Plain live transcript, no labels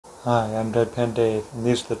Hi, I'm Deadpan Dave, and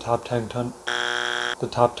these are the top 10 tongue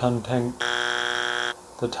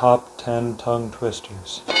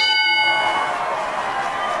twisters.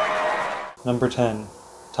 Number 10,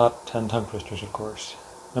 top 10 tongue twisters, of course.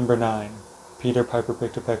 Number 9, Peter Piper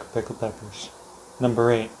picked a peck of pickled peppers.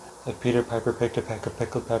 Number 8, if Peter Piper picked a peck of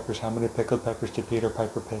pickled peppers, how many pickled peppers did Peter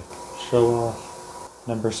Piper pick? Show off.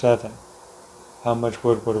 Number 7, how much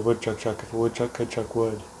wood would a woodchuck chuck if a woodchuck could chuck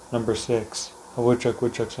wood? Number 6, a woodchuck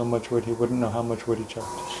would chuck so much wood he wouldn't know how much wood he chucked.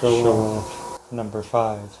 Show off. Number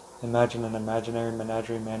 5, imagine an imaginary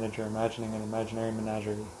menagerie manager imagining an imaginary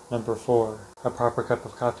menagerie. Number 4, a proper cup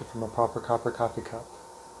of coffee from a proper copper coffee cup.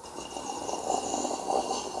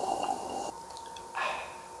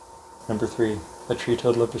 Number 3, a tree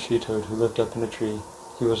toad loved a she toad who lived up in a tree.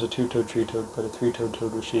 He was a two-toed tree toad, but a three-toed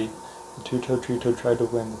toad was she. The two-toed tree toad tried to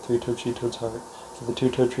win the three-toed she toad's heart. For the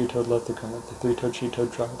two-toed tree toad loved the granite, the three-toed she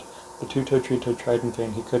toad tried. The two-toed tree toad tried in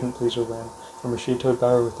vain, he couldn't please or win. From a she toad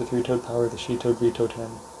bower with the three-toed power, the she toad vetoed him.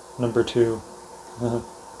 Number 2,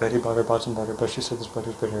 Betty bought some butter, but she said this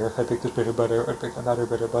butter's bitter. If I picked this bitter butter, I'd make my batter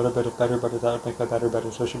bitter. Bought a bit of better butter, that would make my batter better.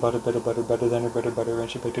 So she bought a bit of butter better than her butter, and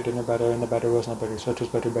she picked it in her batter, and the batter was not butter. So it was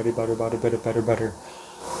better Betty butter, bought a bit of better butter.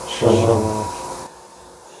 Show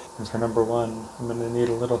off. And for number 1, I'm going to need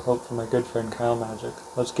a little help from my good friend Kyle Magic.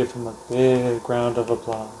 Let's give him a big round of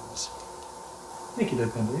applause. Thank you,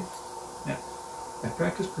 Deadpan Dave. Now, I've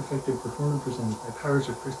practiced, perfected, performed, and presented my powers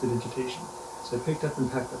of prestidigitation. So I picked up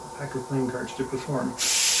and packed up a pack of playing cards to perform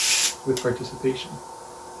with participation.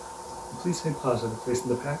 And please say pause at the place in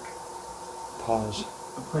the pack. Pause.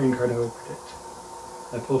 A playing card I will predict.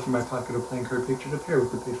 I pull from my pocket a playing card picture to pair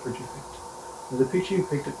with the pasteboard you picked. Now the picture you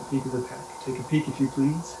picked at the peak of the pack. Take a peek if you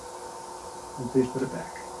please, and please put it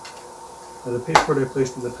back. Now the pasteboard I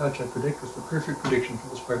placed in the pouch I predict was the perfect prediction for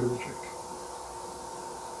this part of the trick.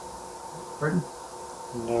 Pardon?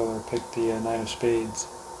 No, I picked the 9 of spades.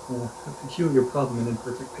 A peculiar problem in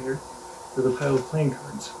imperfect pair, for the pile of playing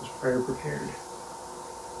cards was prior prepared.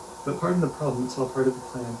 But pardon the problem, it's all part of the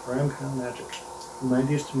plan, for I am Kyle Magic, the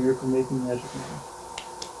mightiest miracle-making magic man.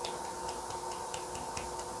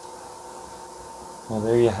 Well,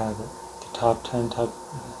 there you have it. The top 10